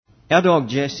Our dog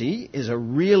Jessie is a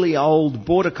really old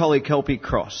Border Collie Kelpie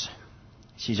cross.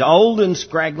 She's old and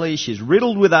scraggly, she's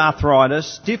riddled with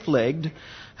arthritis, stiff-legged.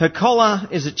 Her collar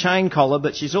is a chain collar,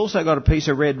 but she's also got a piece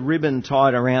of red ribbon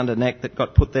tied around her neck that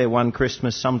got put there one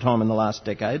Christmas sometime in the last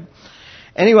decade.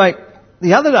 Anyway,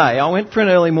 the other day I went for an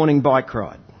early morning bike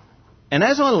ride. And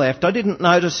as I left, I didn't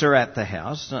notice her at the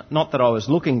house. Not that I was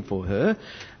looking for her,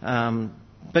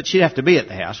 but she'd have to be at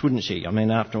the house, wouldn't she? I mean,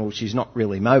 after all, she's not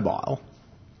really mobile.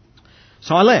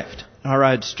 So I left. I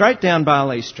rode straight down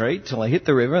Barley Street till I hit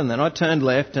the river, and then I turned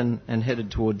left and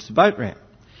headed towards the boat ramp.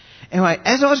 Anyway,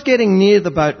 as I was getting near the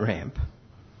boat ramp,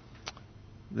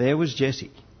 there was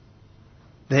Jessie,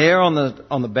 there on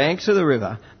the banks of the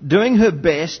river, doing her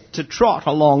best to trot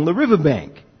along the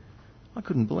riverbank. I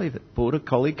couldn't believe it. Border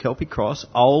Collie Kelpie cross,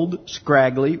 old,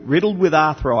 scraggly, riddled with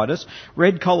arthritis,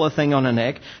 red collar thing on her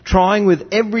neck, trying with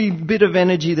every bit of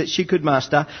energy that she could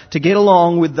muster to get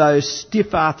along with those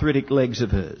stiff arthritic legs of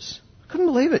hers. I couldn't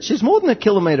believe it. She's more than a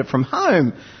kilometre from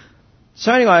home.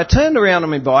 So anyway, I turned around on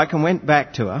my bike and went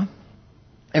back to her.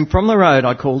 And from the road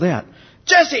I called out,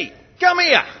 "Jessie, come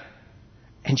here!"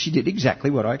 And she did exactly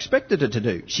what I expected her to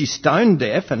do. She's stone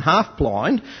deaf and half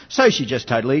blind, so she just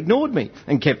totally ignored me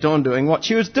and kept on doing what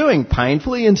she was doing,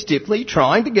 painfully and stiffly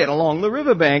trying to get along the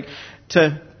riverbank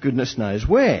to goodness knows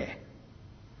where.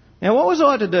 Now, what was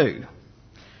I to do?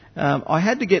 I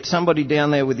had to get somebody down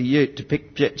there with a ute to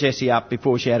pick Jessie up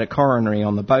before she had a coronary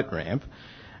on the boat ramp.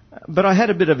 But I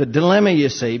had a bit of a dilemma, you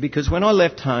see, because when I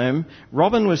left home,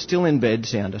 Robin was still in bed,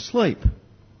 sound asleep.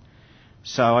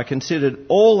 So I considered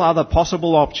all other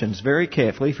possible options very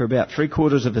carefully for about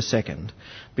 3/4 of a second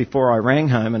before I rang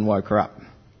home and woke her up.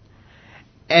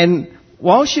 And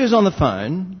while she was on the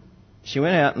phone, she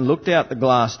went out and looked out the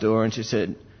glass door and she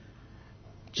said,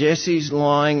 "Jessie's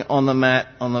lying on the mat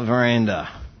on the veranda."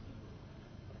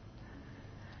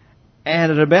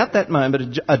 And at about that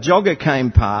moment, a jogger came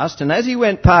past, and as he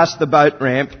went past the boat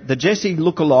ramp, the Jessie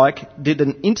lookalike did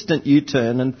an instant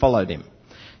U-turn and followed him.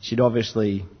 She'd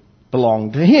obviously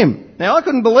belonged to him. Now, I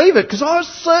couldn't believe it because I was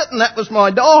certain that was my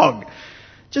dog.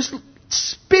 Just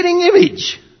spitting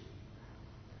image.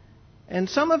 And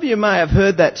some of you may have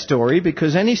heard that story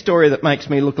because any story that makes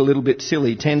me look a little bit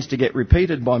silly tends to get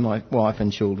repeated by my wife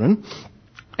and children.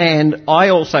 And I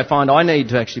also find I need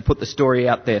to actually put the story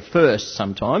out there first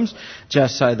sometimes,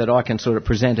 just so that I can sort of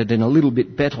present it in a little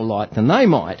bit better light than they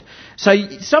might. So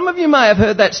some of you may have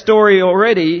heard that story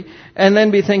already and then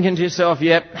be thinking to yourself,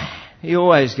 yep, he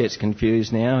always gets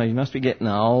confused now. He must be getting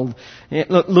old. Yeah,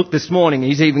 look, this morning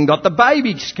he's even got the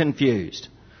babies confused.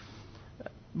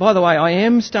 By the way, I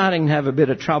am starting to have a bit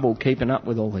of trouble keeping up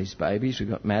with all these babies. We've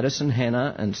got Madison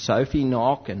Hannah and Sophie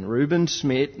Knock and Reuben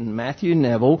Smith and Matthew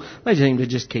Neville. They seem to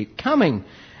just keep coming.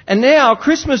 And now,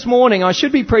 Christmas morning, I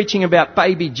should be preaching about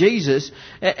baby Jesus,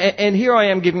 and here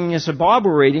I am giving us a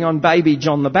Bible reading on baby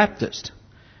John the Baptist.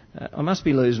 I must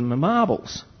be losing my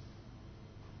marbles.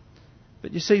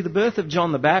 But you see, the birth of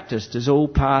John the Baptist is all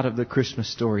part of the Christmas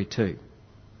story too.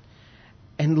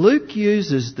 And Luke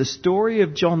uses the story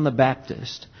of John the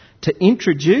Baptist to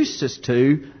introduce us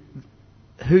to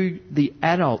who the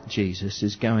adult Jesus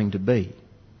is going to be.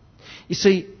 You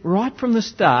see, right from the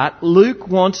start, Luke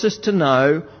wants us to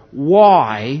know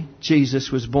why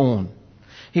Jesus was born.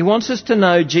 He wants us to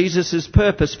know Jesus'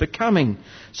 purpose for coming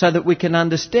so that we can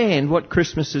understand what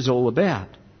Christmas is all about.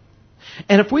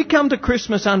 And if we come to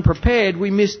Christmas unprepared, we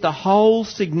miss the whole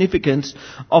significance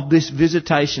of this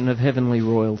visitation of heavenly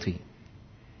royalty.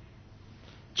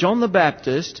 John the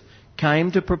Baptist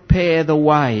came to prepare the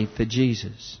way for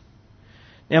Jesus.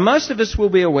 Now, most of us will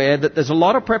be aware that there's a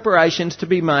lot of preparations to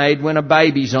be made when a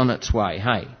baby's on its way,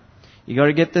 hey? You've got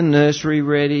to get the nursery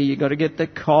ready, you've got to get the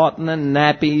cot and the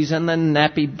nappies and the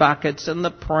nappy buckets and the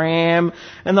pram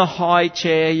and the high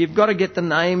chair. You've got to get the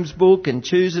names book and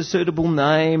choose a suitable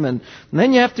name, and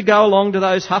then you have to go along to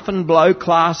those huff and blow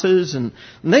classes, and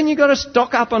then you've got to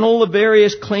stock up on all the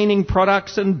various cleaning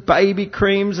products and baby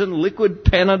creams and liquid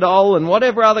Panadol and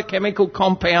whatever other chemical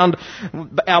compound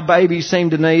our babies seem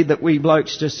to need that we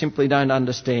blokes just simply don't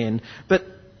understand. But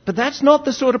that's not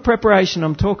the sort of preparation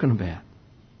I'm talking about.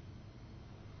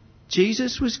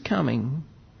 Jesus was coming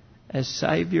as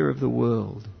Saviour of the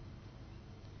world,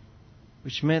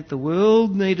 which meant the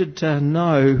world needed to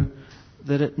know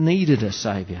that it needed a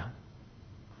Saviour.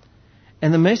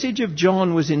 And the message of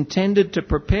John was intended to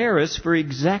prepare us for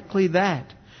exactly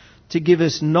that, to give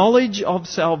us knowledge of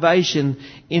salvation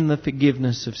in the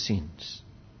forgiveness of sins.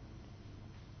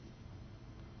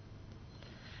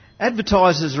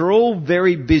 Advertisers are all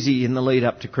very busy in the lead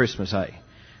up to Christmas, eh?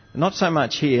 Not so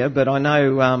much here, but I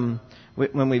know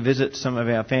when we visit some of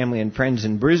our family and friends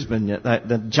in Brisbane,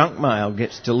 the junk mail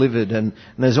gets delivered and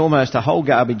there's almost a whole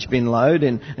garbage bin load.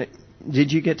 And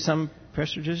did you get some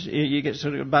Prestridges? You get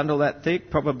sort of a bundle that thick,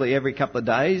 probably every couple of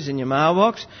days in your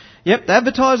mailbox. Yep, the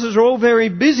advertisers are all very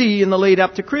busy in the lead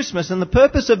up to Christmas, and the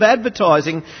purpose of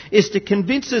advertising is to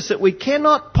convince us that we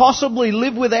cannot possibly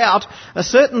live without a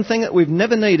certain thing that we've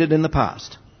never needed in the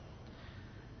past.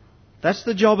 That's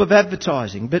the job of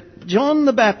advertising. But John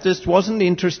the Baptist wasn't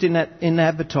interested in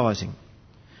advertising.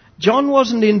 John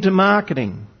wasn't into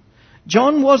marketing.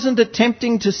 John wasn't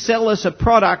attempting to sell us a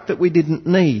product that we didn't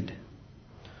need.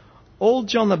 All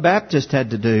John the Baptist had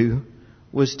to do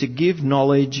was to give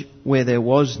knowledge where there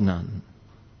was none.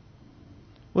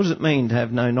 What does it mean to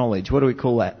have no knowledge? What do we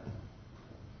call that?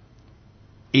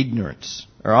 Ignorance.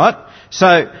 Alright?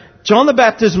 So, John the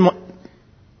Baptist,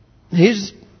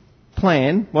 his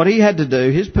plan, what he had to do,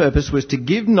 his purpose was to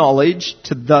give knowledge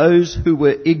to those who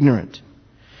were ignorant.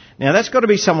 Now that's got to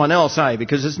be someone else,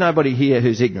 because there's nobody here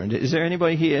who's ignorant. Is there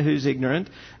anybody here who's ignorant?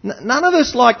 None of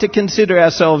us like to consider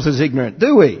ourselves as ignorant,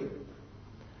 do we?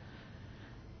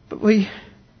 But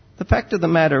the fact of the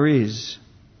matter is,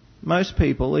 most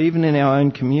people, even in our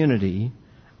own community,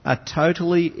 are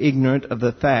totally ignorant of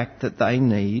the fact that they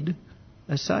need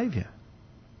a Saviour.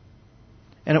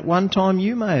 And at one time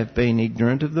you may have been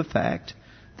ignorant of the fact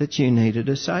that you needed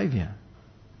a Saviour.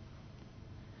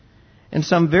 And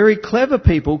some very clever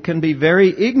people can be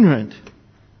very ignorant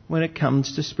when it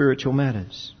comes to spiritual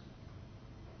matters.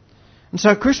 And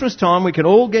so at Christmas time we can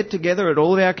all get together at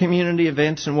all of our community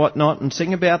events and whatnot and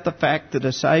sing about the fact that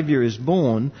a Saviour is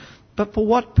born, but for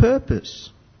what purpose?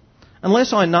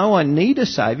 Unless I know I need a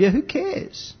Saviour, who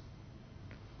cares?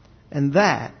 And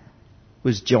that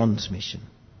was John's mission.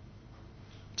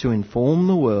 To inform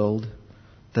the world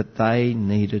that they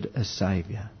needed a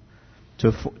Saviour.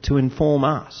 To inform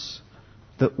us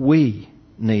that we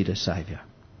need a Saviour.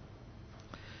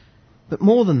 But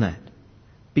more than that,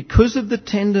 because of the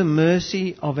tender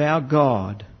mercy of our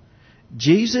God,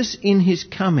 Jesus in his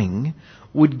coming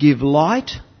would give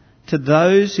light to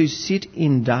those who sit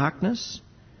in darkness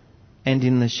and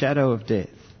in the shadow of death,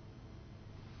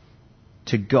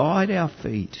 to guide our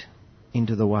feet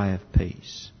into the way of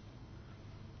peace.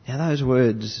 Now those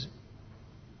words,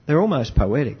 they're almost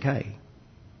poetic, eh?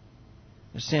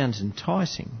 It sounds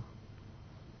enticing.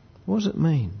 What does it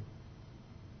mean?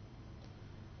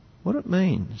 What it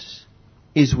means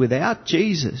is without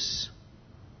Jesus,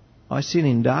 I sit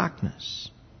in darkness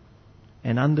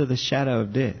and under the shadow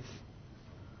of death.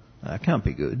 That can't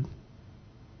be good.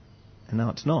 And no,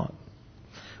 it's not.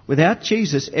 Without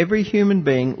Jesus, every human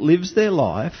being lives their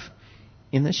life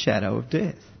in the shadow of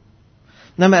death.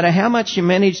 No matter how much you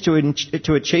manage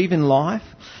to achieve in life,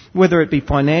 whether it be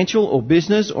financial or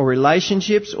business or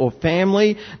relationships or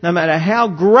family, no matter how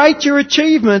great your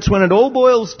achievements, when it all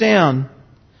boils down,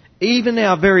 even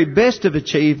our very best of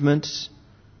achievements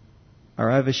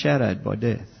are overshadowed by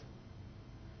death.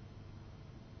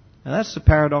 And that's the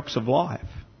paradox of life.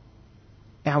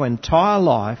 Our entire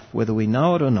life, whether we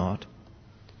know it or not,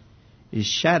 is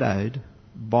shadowed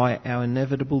by our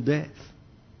inevitable death.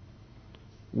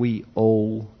 We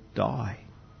all die.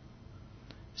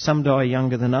 Some die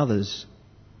younger than others,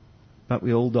 but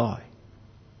we all die.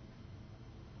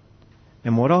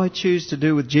 And what I choose to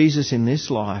do with Jesus in this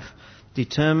life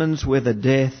determines whether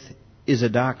death is a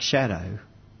dark shadow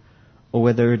or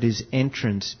whether it is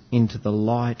entrance into the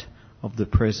light of the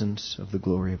presence of the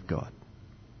glory of God.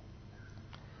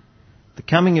 The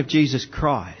coming of Jesus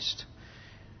Christ,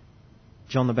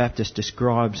 John the Baptist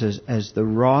describes as the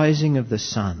rising of the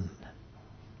sun,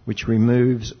 which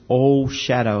removes all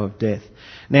shadow of death.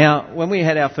 Now, when we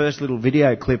had our first little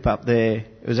video clip up there,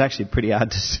 it was actually pretty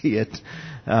hard to see it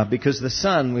because the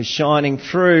sun was shining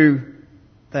through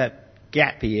that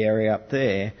gappy area up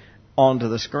there onto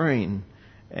the screen.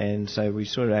 And so we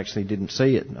sort of actually didn't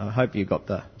see it. I hope you got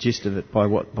the gist of it by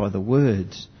the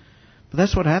words. But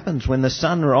that's what happens when the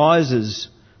sun rises,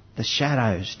 the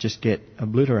shadows just get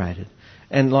obliterated.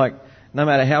 And no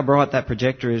matter how bright that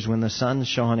projector is, when the sun's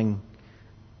shining,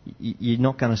 you're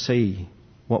not going to see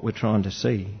what we're trying to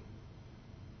see.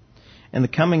 And the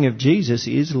coming of Jesus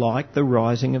is like the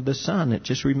rising of the sun. It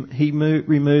just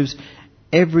removes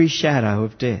every shadow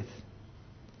of death.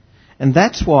 And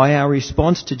that's why our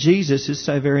response to Jesus is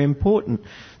so very important.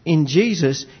 In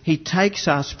Jesus, he takes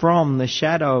us from the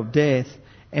shadow of death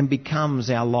and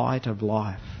becomes our light of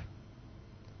life.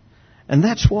 And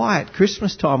that's why at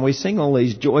Christmas time we sing all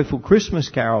these joyful Christmas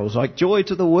carols, like "Joy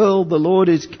to the world, the Lord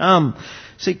is come."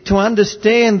 See, to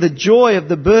understand the joy of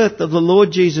the birth of the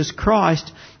Lord Jesus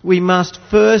Christ, we must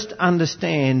first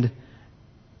understand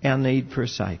our need for a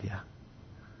Saviour.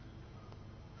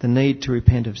 the need to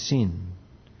repent of sin,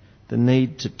 the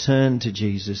need to turn to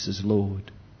Jesus as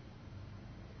Lord.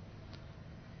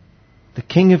 The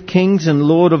King of Kings and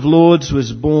Lord of Lords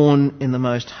was born in the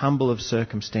most humble of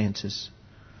circumstances,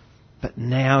 but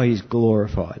now he's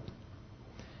glorified.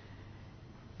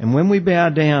 And when we bow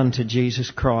down to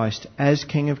Jesus Christ as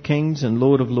King of Kings and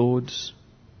Lord of Lords,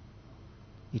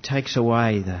 he takes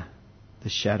away the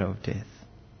shadow of death.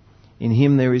 In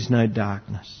him there is no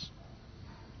darkness.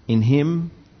 In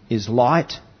him is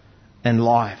light and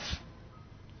life.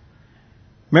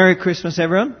 Merry Christmas,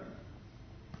 everyone.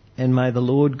 And may the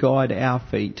Lord guide our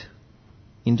feet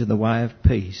into the way of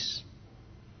peace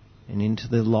and into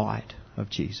the light of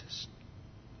Jesus.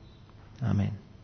 Amen.